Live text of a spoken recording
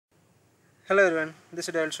Hello everyone, this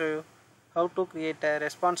video will show you how to create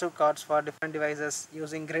responsive cards for different devices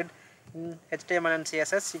using grid in HTML and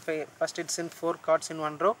CSS. First it's in 4 cards in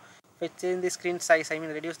one row. If I change the screen size,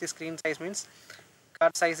 reduce the screen size means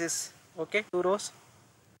card size is okay, 2 rows.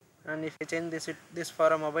 And if I change this for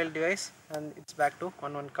a mobile device, and it's back to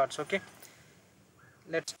one cards. Okay,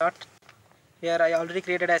 let's start. Here I already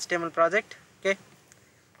created a HTML project. Okay,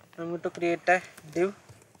 I'm going to create a div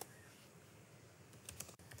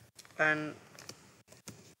and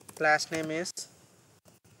class name is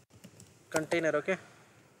container. Okay,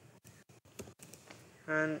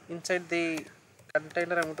 and inside the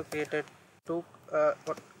container I'm going to create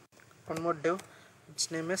one more div its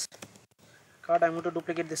name is card. I'm going to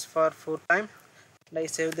duplicate this for 4 times and I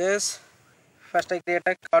save this. First I create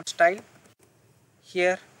a card style.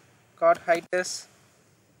 Here card height is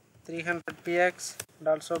 300px and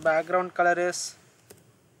also background color is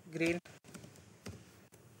green,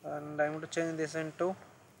 and I'm going to change this into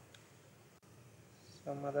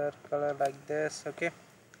some other color like this. Okay,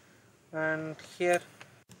 and here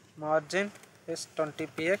margin is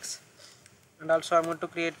 20px, and also I'm going to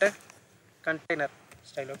create a container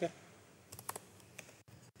style. Okay,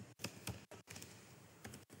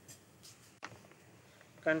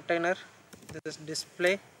 container, this is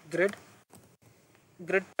display grid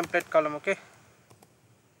template column. Okay,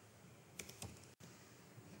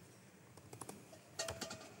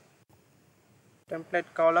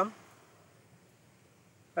 template column.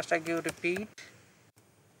 First I give repeat.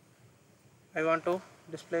 I want to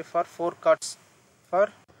display for 4 cards for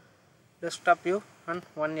desktop view and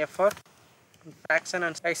 1F for fraction,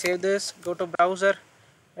 and I save this. Go to browser.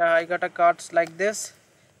 I got a cards like this.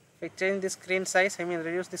 If I change the screen size,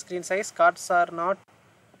 reduce the screen size, cards are not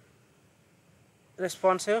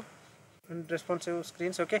responsive and responsive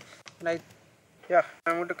screens. Okay, and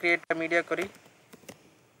I'm going to create a media query,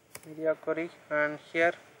 and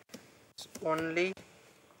here it's only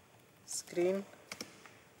screen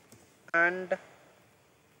and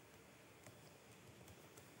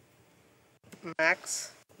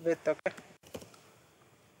max width. Okay,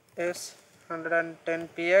 is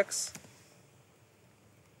 110px,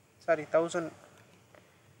 sorry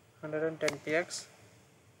 1110px,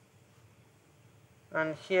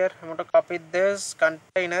 and here I'm going to copy this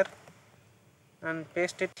container and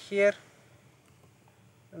paste it here,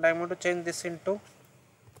 and I'm going to change this into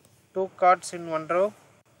 2 cards in one row,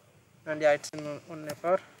 and it's in one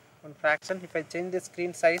fraction. If I change the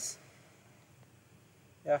screen size,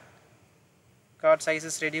 card size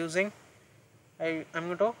is reducing. I'm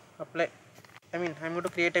going to apply, I'm going to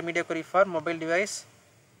create a media query for mobile device.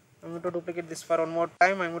 I'm going to duplicate this for one more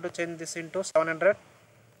time. I'm going to change this into 700,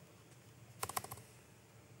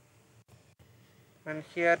 and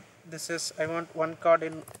here this is, I want one card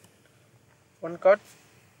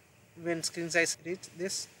when screen size reach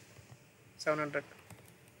this 700.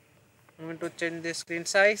 I'm going to change the screen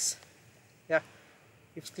size.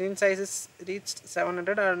 If screen size is reached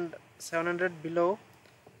 700 and 700 below,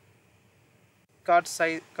 cards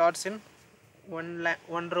in one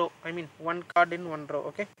row, one card in one row.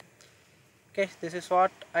 Okay, this is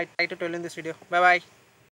what I try to tell in this video. Bye bye.